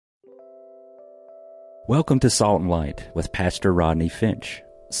Welcome to Salt and Light with Pastor Rodney Finch.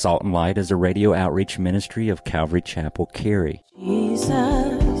 Salt and Light is a radio outreach ministry of Calvary Chapel, Cary. Jesus,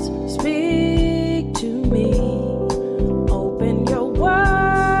 speak to me. Open your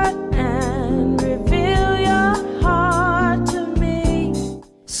word and reveal your heart to me.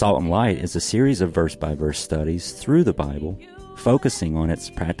 Salt and Light is a series of verse-by-verse studies through the Bible, focusing on its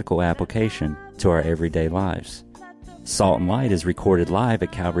practical application to our everyday lives. Salt and Light is recorded live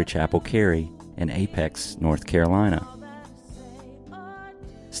at Calvary Chapel, Cary in Apex, North Carolina.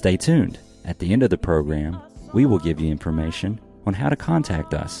 Stay tuned. At the end of the program, we will give you information on how to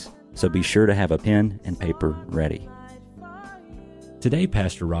contact us, so be sure to have a pen and paper ready. Today,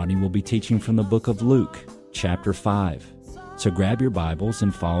 Pastor Rodney will be teaching from the book of Luke, chapter 5. So grab your Bibles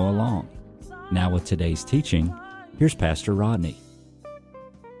and follow along. Now with today's teaching, here's Pastor Rodney.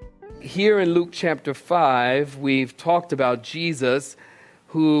 Here in Luke chapter 5, we've talked about Jesus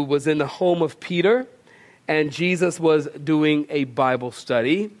who was in the home of Peter, and Jesus was doing a Bible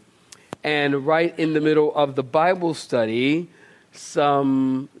study. And right in the middle of the Bible study,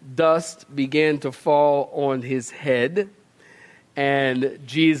 some dust began to fall on his head. And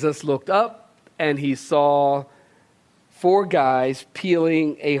Jesus looked up and he saw 4 guys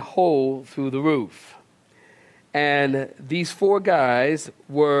peeling a hole through the roof. And these 4 guys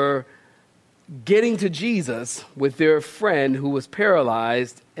were getting to Jesus with their friend who was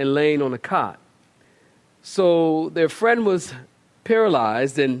paralyzed and laying on a cot. So their friend was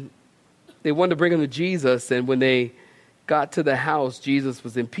paralyzed and they wanted to bring him to Jesus. And when they got to the house, Jesus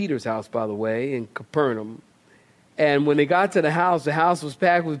was in Peter's house, by the way, in Capernaum. And when they got to the house was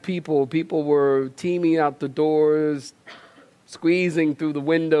packed with people. People were teeming out the doors, squeezing through the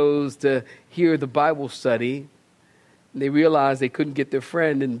windows to hear the Bible study. They realized they couldn't get their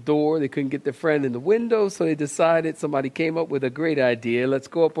friend in the door. They couldn't get their friend in the window. So they decided, somebody came up with a great idea. Let's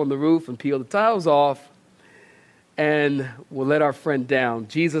go up on the roof and peel the tiles off, and we'll let our friend down.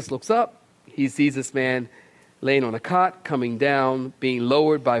 Jesus looks up. He sees this man laying on a cot, coming down, being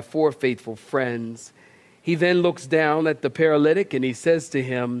lowered by 4 faithful friends. He then looks down at the paralytic and he says to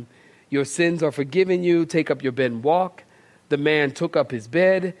him, "Your sins are forgiven you. Take up your bed and walk." The man took up his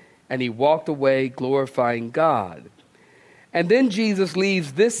bed and he walked away, glorifying God. And then Jesus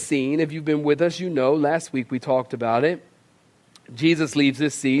leaves this scene. If you've been with us, you know, last week we talked about it. Jesus leaves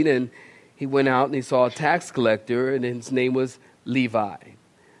this scene and he went out and he saw a tax collector, and his name was Levi.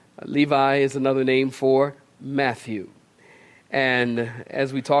 Levi is another name for Matthew. And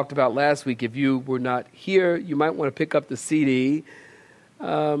as we talked about last week, if you were not here, you might want to pick up the CD.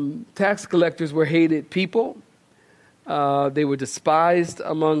 Tax collectors were hated people. They were despised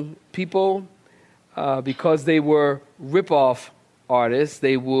among people. Because they were rip-off artists.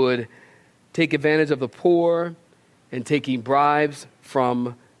 They would take advantage of the poor and taking bribes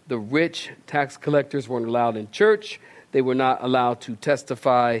from the rich. Tax collectors weren't allowed in church. They were not allowed to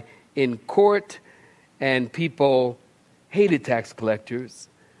testify in court, and people hated tax collectors.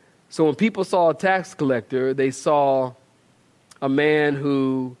 So when people saw a tax collector, they saw a man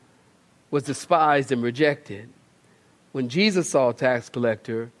who was despised and rejected. When Jesus saw a tax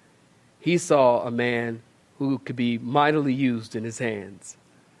collector, he saw a man who could be mightily used in his hands.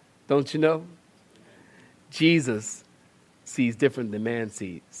 Don't you know? Jesus sees different than man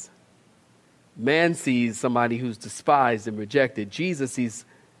sees. Man sees somebody who's despised and rejected. Jesus sees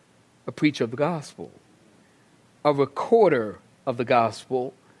a preacher of the gospel, a recorder of the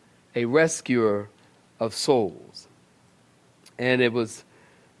gospel, a rescuer of souls. And it was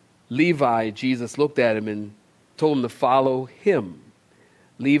Levi. Jesus looked at him and told him to follow him.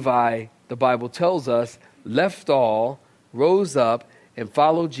 Levi, the Bible tells us, left all, rose up, and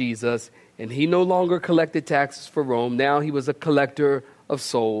followed Jesus, and he no longer collected taxes for Rome. Now he was a collector of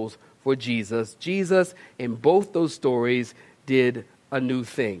souls for Jesus. Jesus, in both those stories, did a new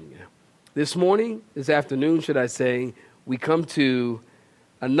thing. This afternoon, should I say, we come to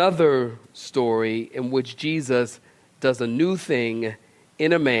another story in which Jesus does a new thing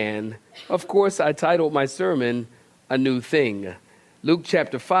in a man. Of course, I titled my sermon, "A New Thing." Luke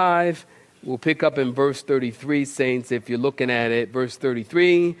chapter 5, we'll pick up in verse 33. Saints, if you're looking at it, verse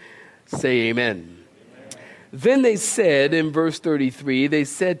 33, say amen. Then they said, in verse 33, they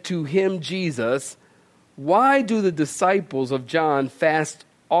said to him, Jesus, "Why do the disciples of John fast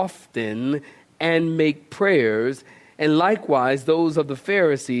often and make prayers, and likewise those of the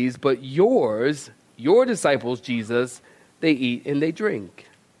Pharisees, but your disciples, Jesus, they eat and they drink?"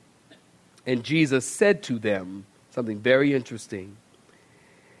 And Jesus said to them something very interesting.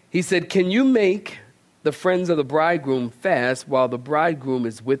 He said, "Can you make the friends of the bridegroom fast while the bridegroom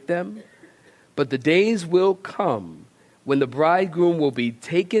is with them? But the days will come when the bridegroom will be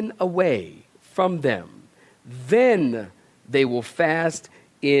taken away from them, Then they will fast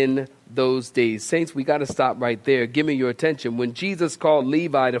in those days. Saints, we got to stop right there. Give me your attention. When Jesus called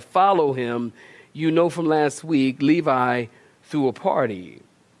Levi to follow him, you know from last week, Levi threw a party.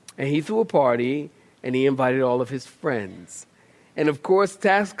 And he threw a party, and he invited all of his friends. And of course,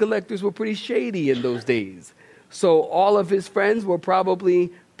 tax collectors were pretty shady in those days. So all of his friends were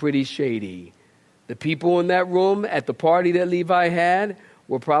probably pretty shady. The people in that room at the party that Levi had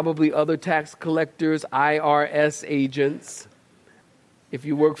were probably other tax collectors, IRS agents. If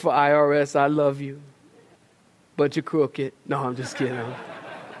you work for IRS, I love you. But you're crooked. No, I'm just kidding.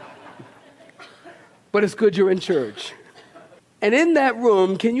 But it's good you're in church. And in that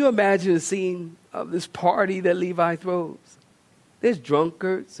room, can you imagine the scene of this party that Levi throws? There's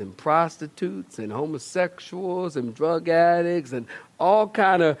drunkards and prostitutes and homosexuals and drug addicts and all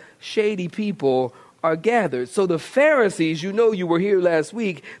kind of shady people are gathered. So the Pharisees, you know you were here last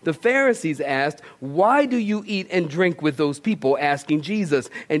week, the Pharisees asked, why do you eat and drink with those people, asking Jesus?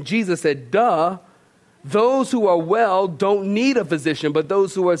 And Jesus said, duh, those who are well don't need a physician, but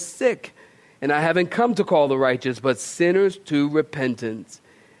those who are sick. And I haven't come to call the righteous, but sinners to repentance.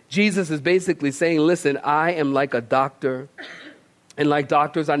 Jesus is basically saying, listen, I am like a doctor. And like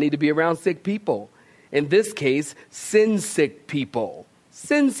doctors, I need to be around sick people. In this case, sin-sick people.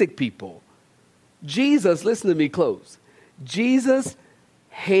 Sin-sick people. Jesus, listen to me close. Jesus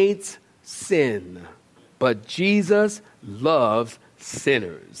hates sin, but Jesus loves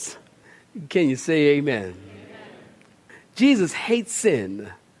sinners. Can you say amen? Amen. Jesus hates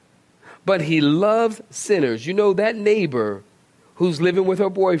sin, but he loves sinners. You know that neighbor who's living with her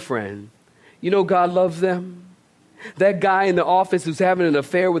boyfriend, you know God loves them? That guy in the office who's having an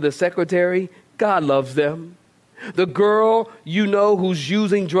affair with the secretary, God loves them. The girl you know who's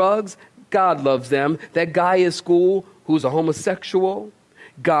using drugs, God loves them. That guy at school who's a homosexual,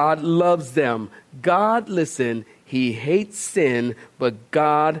 God loves them. God, listen, he hates sin, but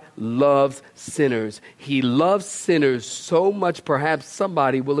God loves sinners. He loves sinners so much, perhaps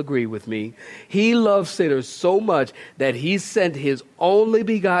somebody will agree with me. He loves sinners so much that he sent his only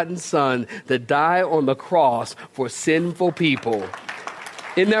begotten son to die on the cross for sinful people.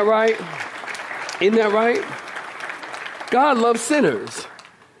 Isn't that right? Isn't that right? God loves sinners.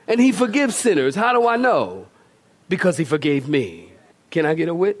 And he forgives sinners. How do I know? Because he forgave me. Can I get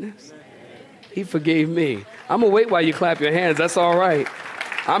a witness? He forgave me. I'm going to wait while you clap your hands. That's all right.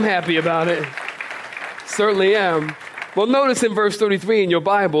 I'm happy about it. Certainly am. Well, notice in verse 33 in your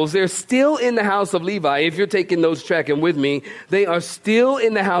Bibles, they're still in the house of Levi. If you're taking notes, tracking with me, they are still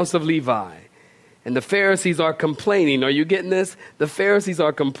in the house of Levi. And the Pharisees are complaining. Are you getting this? The Pharisees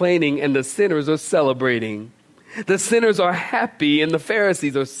are complaining and the sinners are celebrating. The sinners are happy and the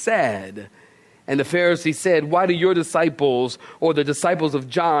Pharisees are sad. And the Pharisees said, why do your disciples or the disciples of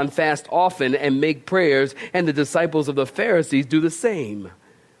John fast often and make prayers, and the disciples of the Pharisees do the same?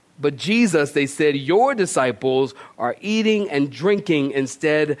 But Jesus, they said, your disciples are eating and drinking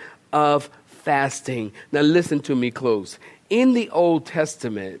instead of fasting. Now listen to me close. In the Old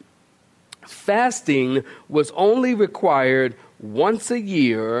Testament, fasting was only required once a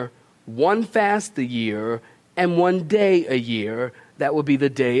year, one fast a year, and one day a year. That would be the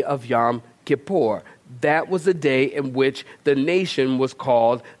day of Yom Kippur. That was the day in which the nation was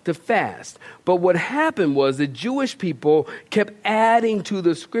called to fast. But what happened was the Jewish people kept adding to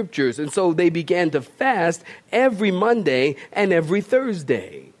the scriptures, and so they began to fast every Monday and every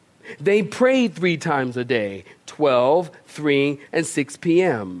Thursday. They prayed 3 times a day, 12, 3, and 6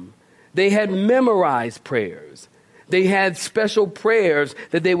 p.m. They had memorized prayers. They had special prayers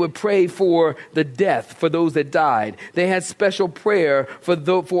that they would pray for the death, for those that died. They had special prayer for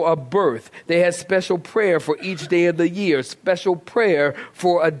a birth. They had special prayer for each day of the year, special prayer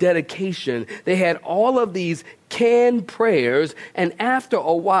for a dedication. They had all of these canned prayers, and after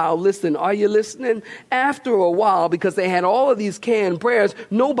a while, listen, are you listening? After a while, because they had all of these canned prayers,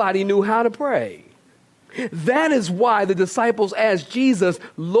 nobody knew how to pray. That is why the disciples asked Jesus,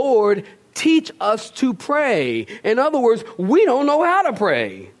 Lord, teach us to pray. In other words, we don't know how to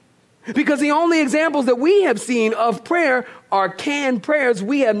pray. Because the only examples that we have seen of prayer are canned prayers.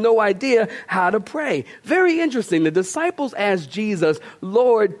 We have no idea how to pray. Very interesting. The disciples asked Jesus,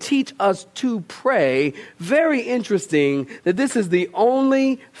 Lord, teach us to pray. Very interesting that this is the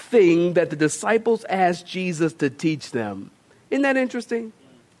only thing that the disciples asked Jesus to teach them. Isn't that interesting?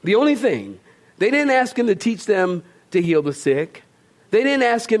 The only thing. They didn't ask him to teach them to heal the sick. They didn't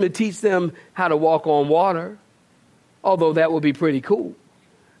ask him to teach them how to walk on water, although that would be pretty cool.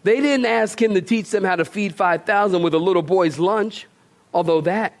 They didn't ask him to teach them how to feed 5,000 with a little boy's lunch, although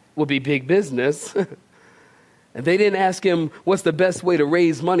that would be big business. And they didn't ask him what's the best way to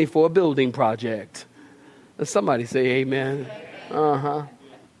raise money for a building project. Somebody say amen. Uh-huh.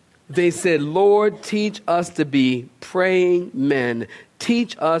 They said, Lord, teach us to be praying men.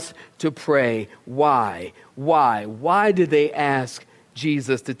 Teach us to pray. Why? Why? Why did they ask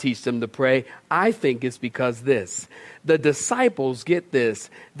Jesus to teach them to pray? I think it's because this. The disciples, get this,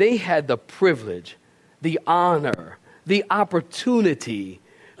 they had the privilege, the honor, the opportunity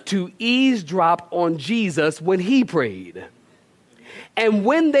to eavesdrop on Jesus when he prayed. And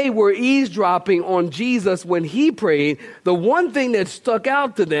when they were eavesdropping on Jesus when he prayed, the one thing that stuck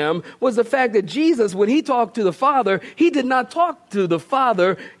out to them was the fact that Jesus, when he talked to the Father, he did not talk to the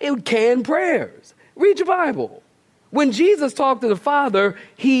Father in canned prayers. Read your Bible. When Jesus talked to the Father,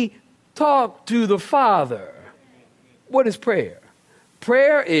 he talked to the Father. What is prayer?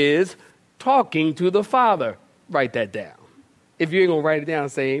 Prayer is talking to the Father. Write that down. If you ain't going to write it down,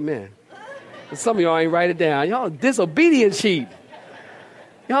 say amen. Some of y'all ain't write it down. Y'all disobedient sheep.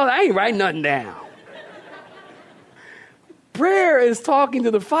 Y'all, I ain't writing nothing down. Prayer is talking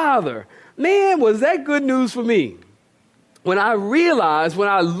to the Father. Man, was that good news for me. When I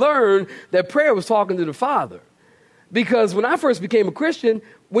learned that prayer was talking to the Father. Because when I first became a Christian,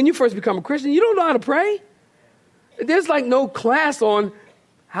 when you first become a Christian, you don't know how to pray. There's like no class on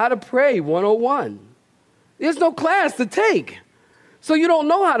how to pray 101. There's no class to take. So you don't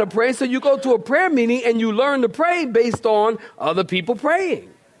know how to pray, so you go to a prayer meeting and you learn to pray based on other people praying.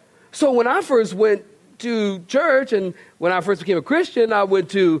 So when I first went to church and when I first became a Christian, I went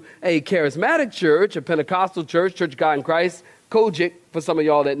to a charismatic church, a Pentecostal church, Church of God in Christ, Kojic, for some of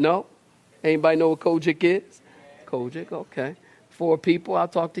y'all that know. Anybody know what Kojic is? Kojic, okay. 4 people, I'll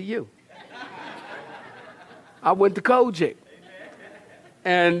talk to you. I went to Kojic.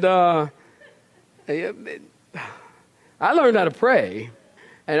 And I learned how to pray.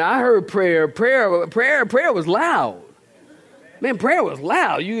 And I heard prayer. Prayer was loud. Man, prayer was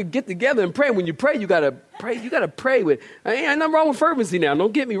loud. You get together and pray. When you pray, you gotta pray. You gotta pray with. Ain't nothing wrong with fervency now.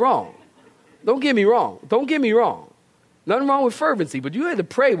 Don't get me wrong. Nothing wrong with fervency, but you had to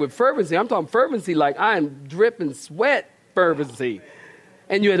pray with fervency. I'm talking fervency like I am dripping sweat fervency.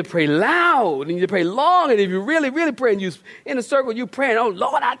 And you had to pray loud, and you had to pray long. And if you really, really pray, and you in a circle, you praying, oh,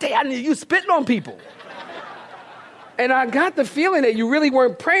 Lord, I tell you, you spitting on people. And I got the feeling that you really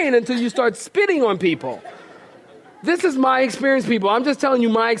weren't praying until you start spitting on people. This is my experience, people. I'm just telling you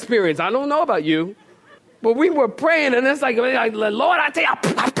my experience. I don't know about you. But we were praying, and it's like Lord, I tell you,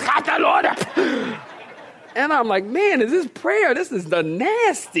 Lord. And I'm like, man, is this prayer? This is the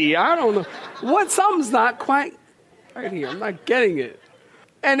nasty. I don't know. Something's not quite right here. I'm not getting it.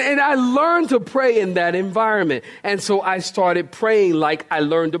 And I learned to pray in that environment. And so I started praying like I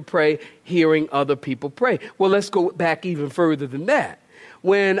learned to pray, hearing other people pray. Well, let's go back even further than that.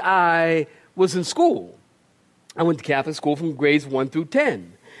 When I was in school, I went to Catholic school from grades 1 through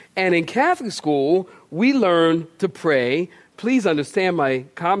 10. And in Catholic school, we learned to pray. Please understand my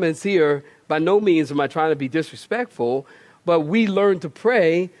comments here. By no means am I trying to be disrespectful, but we learned to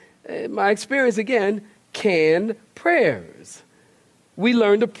pray. My experience, again, canned prayers. We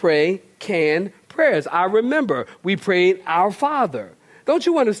learned to pray canned prayers. I remember we prayed Our Father. Don't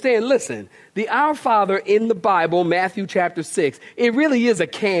you understand? Listen, the Our Father in the Bible, Matthew chapter 6, it really is a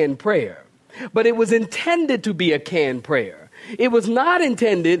canned prayer. But it was intended to be a canned prayer. It was not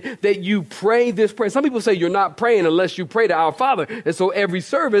intended that you pray this prayer. Some people say you're not praying unless you pray to Our Father. And so every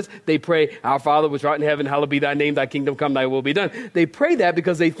service, they pray, Our Father which art in heaven, hallowed be thy name, thy kingdom come, thy will be done. They pray that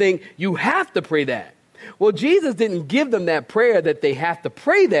because they think you have to pray that. Well, Jesus didn't give them that prayer that they have to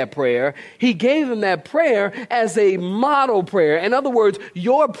pray that prayer. He gave them that prayer as a model prayer. In other words,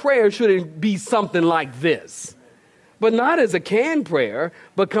 your prayer shouldn't be something like this. But not as a canned prayer,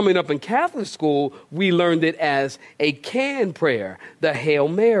 but coming up in Catholic school, we learned it as a canned prayer. The Hail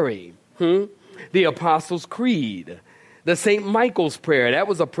Mary, the Apostles' Creed, the St. Michael's prayer. That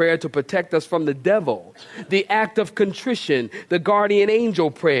was a prayer to protect us from the devil. The act of contrition, the guardian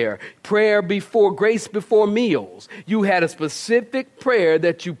angel prayer, prayer before grace before meals. You had a specific prayer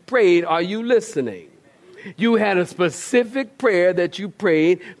that you prayed. Are you listening? You had a specific prayer that you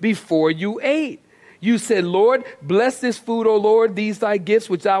prayed before you ate. You said, Lord, bless this food, O Lord, these thy gifts,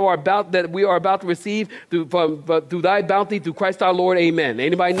 which that we are about to receive through thy bounty, through Christ our Lord. Amen.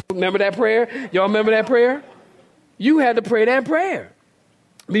 Anybody remember that prayer? Y'all remember that prayer? You had to pray that prayer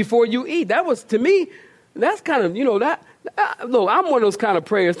before you eat. That was, to me, that's kind of, look, I'm one of those kind of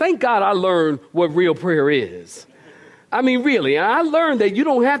prayers. Thank God I learned what real prayer is. I mean, really, I learned that you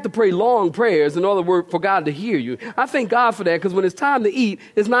don't have to pray long prayers in order for God to hear you. I thank God for that, because when it's time to eat,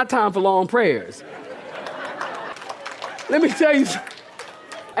 it's not time for long prayers. Let me tell you,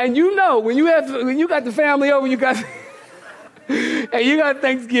 and when you got the family over, and you got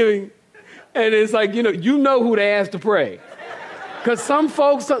Thanksgiving, And it's like, you know who to ask to pray. Because some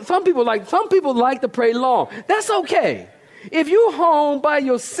people like to pray long. That's okay. If you're home by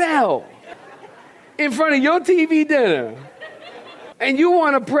yourself, in front of your TV dinner, and you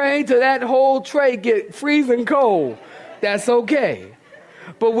want to pray till that whole tray get freezing cold, that's okay.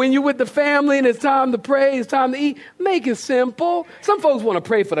 But when you're with the family and it's time to pray, it's time to eat, make it simple. Some folks want to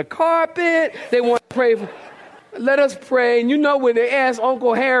pray for the carpet. They want to pray for... Let us pray. And when they ask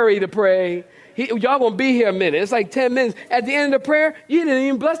Uncle Harry to pray, y'all going to be here a minute. It's like 10 minutes. At the end of the prayer, you didn't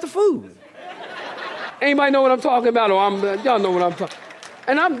even bless the food. Anybody know what I'm talking about? Y'all know what I'm talking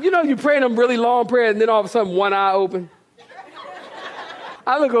about. And you pray them really long prayers, and then all of a sudden one eye open.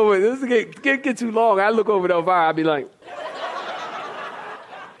 I look over, this get too long. I look over the fire, I'll be like...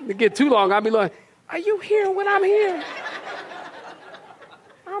 It get too long, I'll be like, are you hearing what I'm hearing?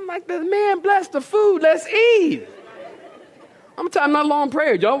 I'm like, the man blessed the food, let's eat. I'm not a long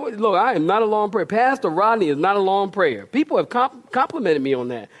prayer. Y'all, look, I am not a long prayer. Pastor Rodney is not a long prayer. People have complimented me on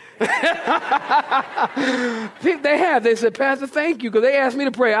that. They have. They said, Pastor, thank you, because they asked me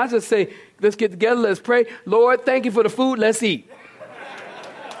to pray. I just say, let's get together, let's pray. Lord, thank you for the food, let's eat.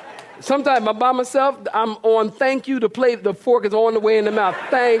 Sometimes by myself, I'm on thank you. The fork is on the way in the mouth.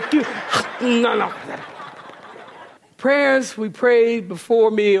 Thank you. No. Prayers we prayed before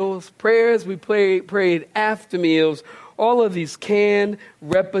meals. Prayers we prayed after meals. All of these canned,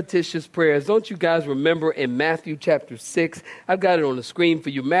 repetitious prayers. Don't you guys remember in Matthew chapter 6? I've got it on the screen for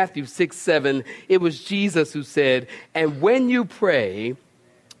you. Matthew 6:7. It was Jesus who said, and when you pray,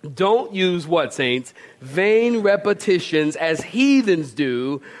 don't use what, saints? Vain repetitions as heathens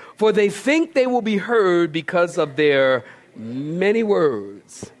do, for they think they will be heard because of their many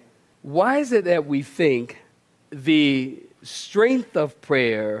words. Why is it that we think the strength of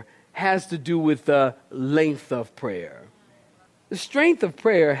prayer has to do with the length of prayer? The strength of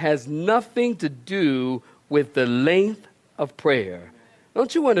prayer has nothing to do with the length of prayer.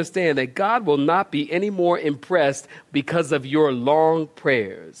 Don't you understand that God will not be any more impressed because of your long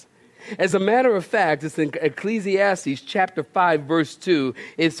prayers? As a matter of fact, it's in Ecclesiastes chapter 5, verse 2.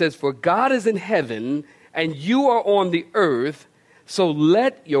 It says, for God is in heaven and you are on the earth, so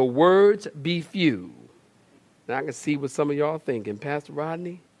let your words be few. Now I can see what some of y'all thinking. Pastor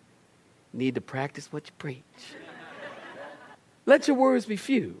Rodney, need to practice what you preach. Let your words be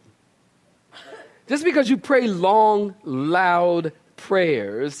few. Just because you pray long, loud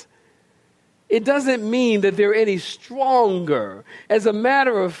prayers, it doesn't mean that they're any stronger. As a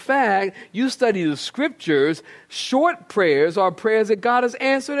matter of fact, you study the scriptures, short prayers are prayers that God has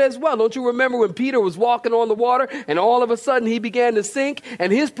answered as well. Don't you remember when Peter was walking on the water and all of a sudden he began to sink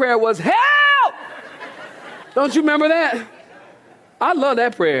and his prayer was, help! Don't you remember that? I love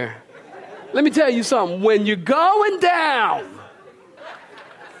that prayer. Let me tell you something. When you're going down,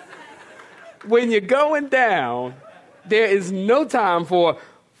 there is no time for,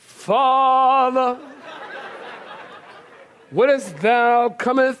 Father, wouldest thou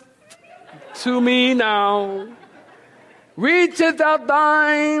cometh to me now? Reacheth out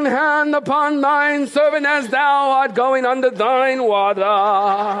thine hand upon thine servant as thou art going under thine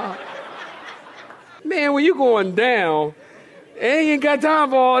water. Man, when you going down, you ain't got time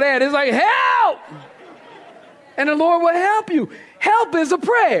for all that. It's like, help! And the Lord will help you. Help is a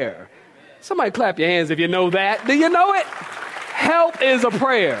prayer. Somebody clap your hands if you know that. Do you know it? Help is a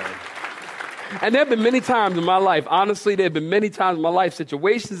prayer. And there have been many times in my life, honestly, there have been many times in my life,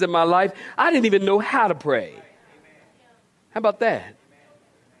 situations in my life, I didn't even know how to pray. How about that?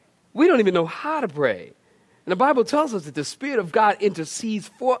 We don't even know how to pray. And the Bible tells us that the Spirit of God intercedes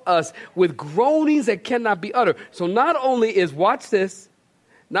for us with groanings that cannot be uttered. So not only is, watch this,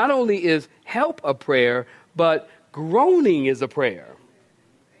 not only is help a prayer, but groaning is a prayer.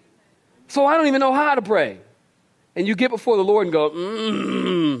 So I don't even know how to pray. And you get before the Lord and go,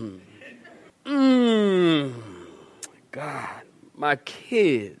 God, my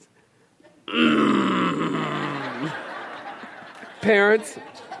kids. Parents,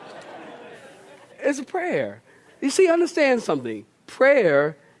 it's a prayer. You see, understand something.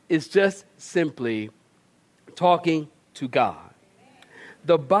 Prayer is just simply talking to God.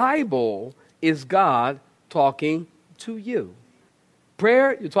 The Bible is God talking to you.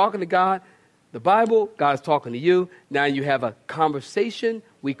 Prayer, you're talking to God. The Bible, God's talking to you. Now you have a conversation.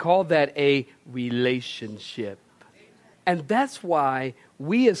 We call that a relationship. And that's why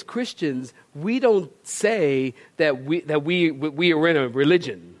we as Christians, we don't say that we are in a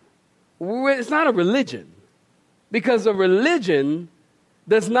religion. It's not a religion. Because a religion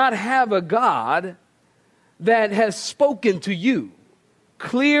does not have a God that has spoken to you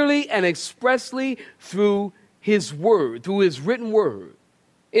clearly and expressly through his word, through his written word.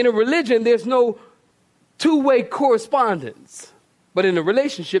 In a religion, there's no two-way correspondence. But in a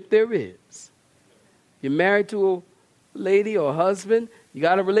relationship, there is. You're married to a lady or a husband, you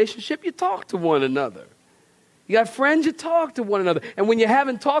got a relationship, you talk to one another. You got friends, you talk to one another. And when you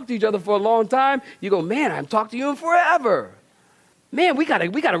haven't talked to each other for a long time, you go, man, I haven't talked to you in forever. Man, we gotta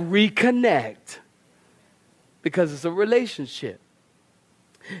reconnect. Because it's a relationship.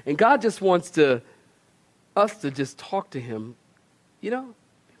 And God just wants us to just talk to him. You know,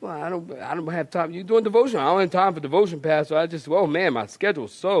 well, I don't have time. You doing devotion? I don't have time for devotion, Pastor. Oh man, my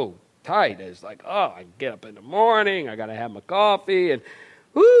schedule's so tight. It's like, I get up in the morning, I gotta have my coffee, and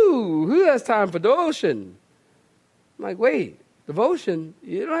who has time for devotion? I'm like, wait, devotion?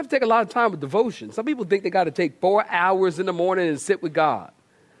 You don't have to take a lot of time with devotion. Some people think they got to take 4 hours in the morning and sit with God.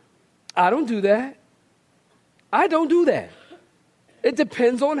 I don't do that. It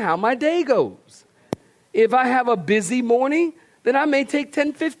depends on how my day goes. If I have a busy morning, then I may take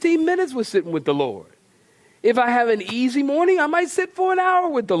 10, 15 minutes with sitting with the Lord. If I have an easy morning, I might sit for an hour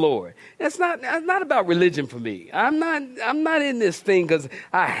with the Lord. That's not about religion for me. I'm not in this thing because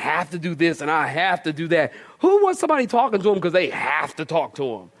I have to do this and I have to do that. Who wants somebody talking to them because they have to talk to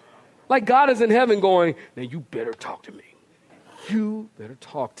them? Like God is in heaven going, now you better talk to me. You better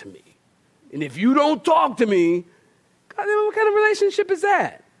talk to me. And if you don't talk to me, God, what kind of relationship is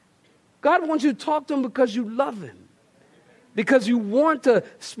that? God wants you to talk to him because you love him. Because you want to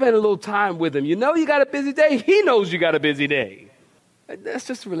spend a little time with him. You know you got a busy day. He knows you got a busy day. That's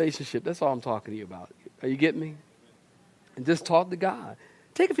just a relationship. That's all I'm talking to you about. Are you getting me? And just talk to God.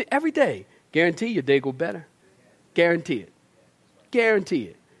 Take it every day. Guarantee your day go better. Guarantee it. Guarantee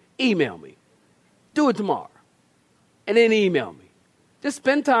it. Email me. Do it tomorrow. And then email me. Just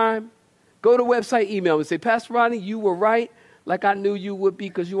spend time. Go to the website, email me. Say, Pastor Rodney, you were right like I knew you would be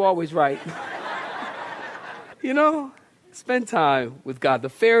because you're always right. You know? Spend time with God. The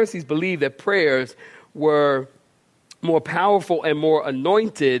Pharisees believed that prayers were more powerful and more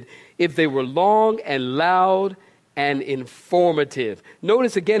anointed if they were long and loud and informative.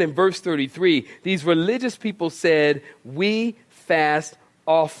 Notice again in verse 33, these religious people said, we fast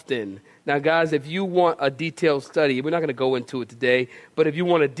often. Now, guys, if you want a detailed study, we're not going to go into it today, but if you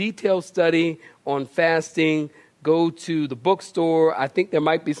want a detailed study on fasting, go to the bookstore. I think there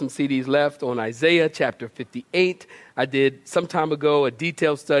might be some CDs left on Isaiah chapter 58. I did some time ago a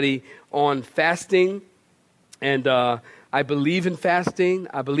detailed study on fasting, and I believe in fasting.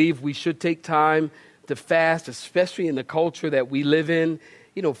 I believe we should take time to fast, especially in the culture that we live in.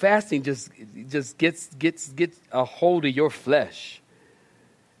 You know, fasting just gets a hold of your flesh.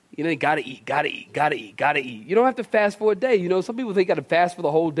 You know, you gotta eat. You don't have to fast for a day. You know, some people think you gotta fast for the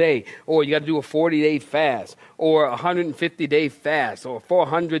whole day, or you gotta do a 40-day fast, or a 150-day fast, or a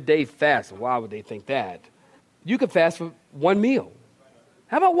 400-day fast. Why would they think that? You could fast for one meal.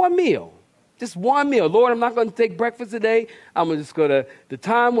 How about one meal? Just one meal. Lord, I'm not going to take breakfast today. I'm just going to, the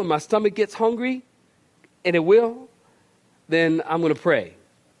time when my stomach gets hungry, and it will, then I'm going to pray.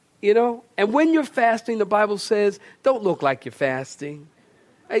 You know? And when you're fasting, the Bible says, don't look like you're fasting.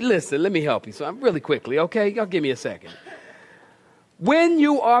 Hey, listen, let me help you. So I'm really quickly, okay? Y'all give me a second. When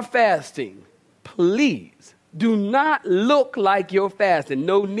you are fasting, please do not look like you're fasting.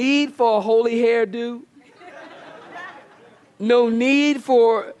 No need for a holy hairdo. No need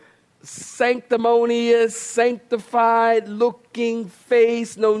for sanctimonious, sanctified looking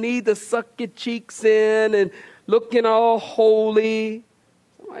face. No need to suck your cheeks in and looking all holy.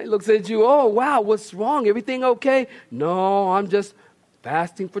 Somebody looks at you, oh, wow, what's wrong? Everything okay? No, I'm just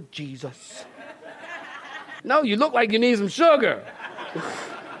fasting for Jesus. No, you look like you need some sugar.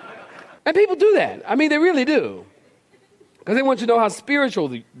 And people do that. I mean, they really do. Because they want you to know how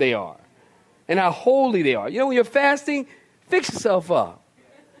spiritual they are and how holy they are. You know, when you're fasting, fix yourself up.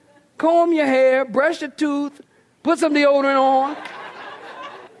 Comb your hair, brush your tooth, put some deodorant on.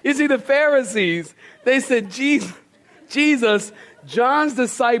 You see, the Pharisees, they said, Jesus, John's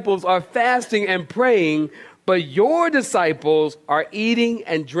disciples are fasting and praying, but your disciples are eating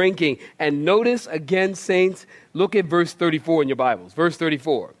and drinking. And notice again, saints, look at verse 34 in your Bibles. Verse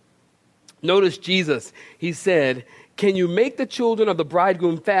 34. Notice Jesus, he said, can you make the children of the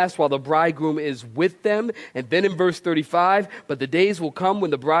bridegroom fast while the bridegroom is with them? And then in verse 35, but the days will come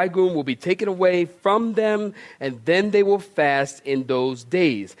when the bridegroom will be taken away from them, and then they will fast in those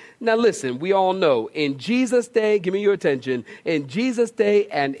days. Now listen, we all know in Jesus' day, give me your attention, in Jesus' day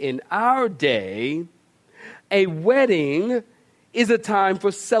and in our day, a wedding is a time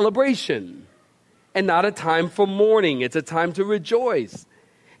for celebration and not a time for mourning. It's a time to rejoice.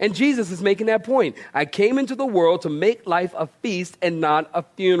 And Jesus is making that point. I came into the world to make life a feast and not a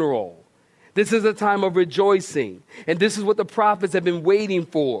funeral. This is a time of rejoicing. And this is what the prophets have been waiting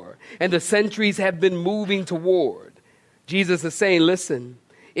for. And the centuries have been moving toward. Jesus is saying, listen,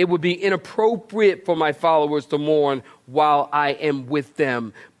 it would be inappropriate for my followers to mourn while I am with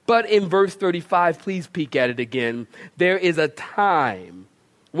them. But in verse 35, please peek at it again. There is a time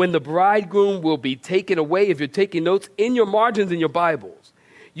when the bridegroom will be taken away. If you're taking notes in your margins in your Bibles,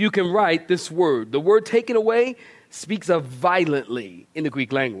 you can write this word. The word taken away speaks of violently in the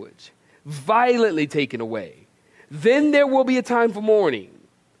Greek language. Violently taken away. Then there will be a time for mourning.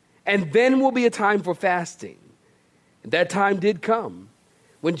 And then will be a time for fasting. And that time did come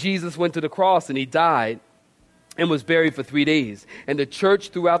when Jesus went to the cross and he died and was buried for 3 days. And the church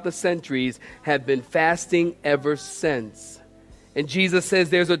throughout the centuries have been fasting ever since. And Jesus says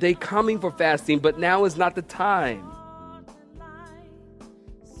there's a day coming for fasting, but now is not the time.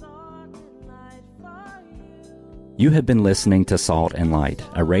 You have been listening to Salt and Light,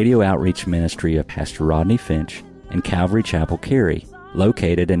 a radio outreach ministry of Pastor Rodney Finch and Calvary Chapel Cary,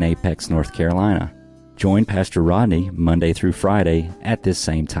 located in Apex, North Carolina. Join Pastor Rodney Monday through Friday at this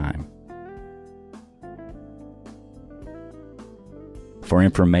same time. For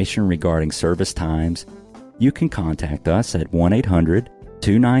information regarding service times, you can contact us at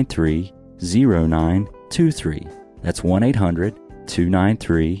 1-800-293-0923. That's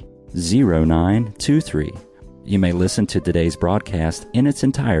 1-800-293-0923. You may listen to today's broadcast in its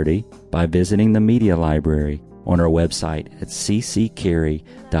entirety by visiting the media library on our website at cccary.org.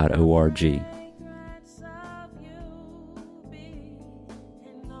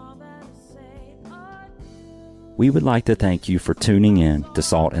 We would like to thank you for tuning in to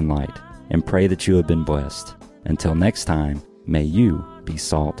Salt and Light and pray that you have been blessed. Until next time, may you be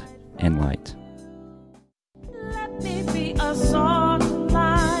salt and light. Let me be a salt.